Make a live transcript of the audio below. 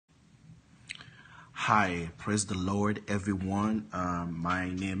Hi, praise the Lord, everyone.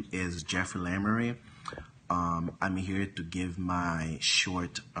 My name is Jeffrey Lamery. I'm here to give my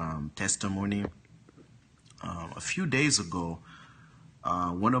short testimony. A few days ago,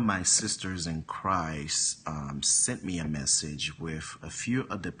 one of my sisters in Christ sent me a message with a few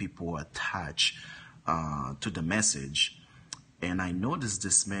other people attached to the message, and I noticed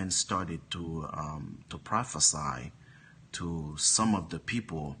this man started to prophesy to some of the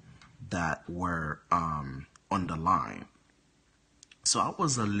people that were on the line. So I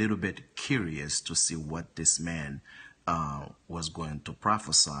was a little bit curious to see what this man was going to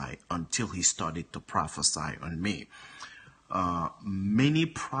prophesy until he started to prophesy on me. Many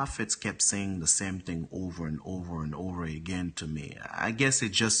prophets kept saying the same thing over and over and over again to me. I guess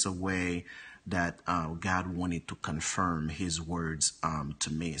it's just a way that God wanted to confirm his words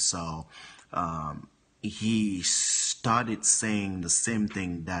to me. So he started saying the same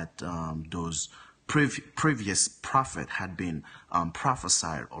thing that those previous prophet had been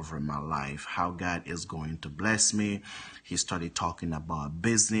prophesied over my life, how God is going to bless me. He started talking about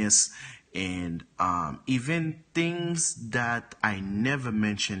business and even things that I never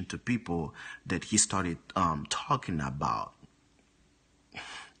mentioned to people that he started talking about.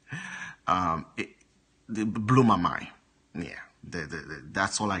 It blew my mind. Yeah,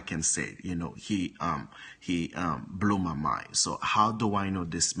 that's all I can say. You know, he blew my mind. So how do I know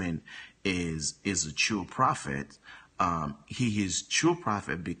this man is a true prophet? He is true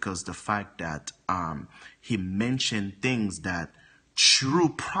prophet because the fact that he mentioned things that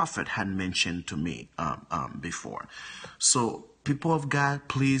true prophet had mentioned to me before. So people of God,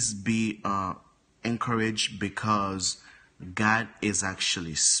 please be encouraged, because God is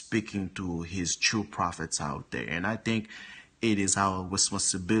actually speaking to his true prophets out there. And I think it is our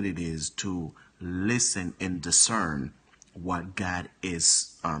responsibilities to listen and discern what God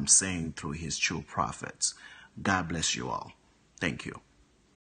is saying through his true prophets. God bless you all. Thank you.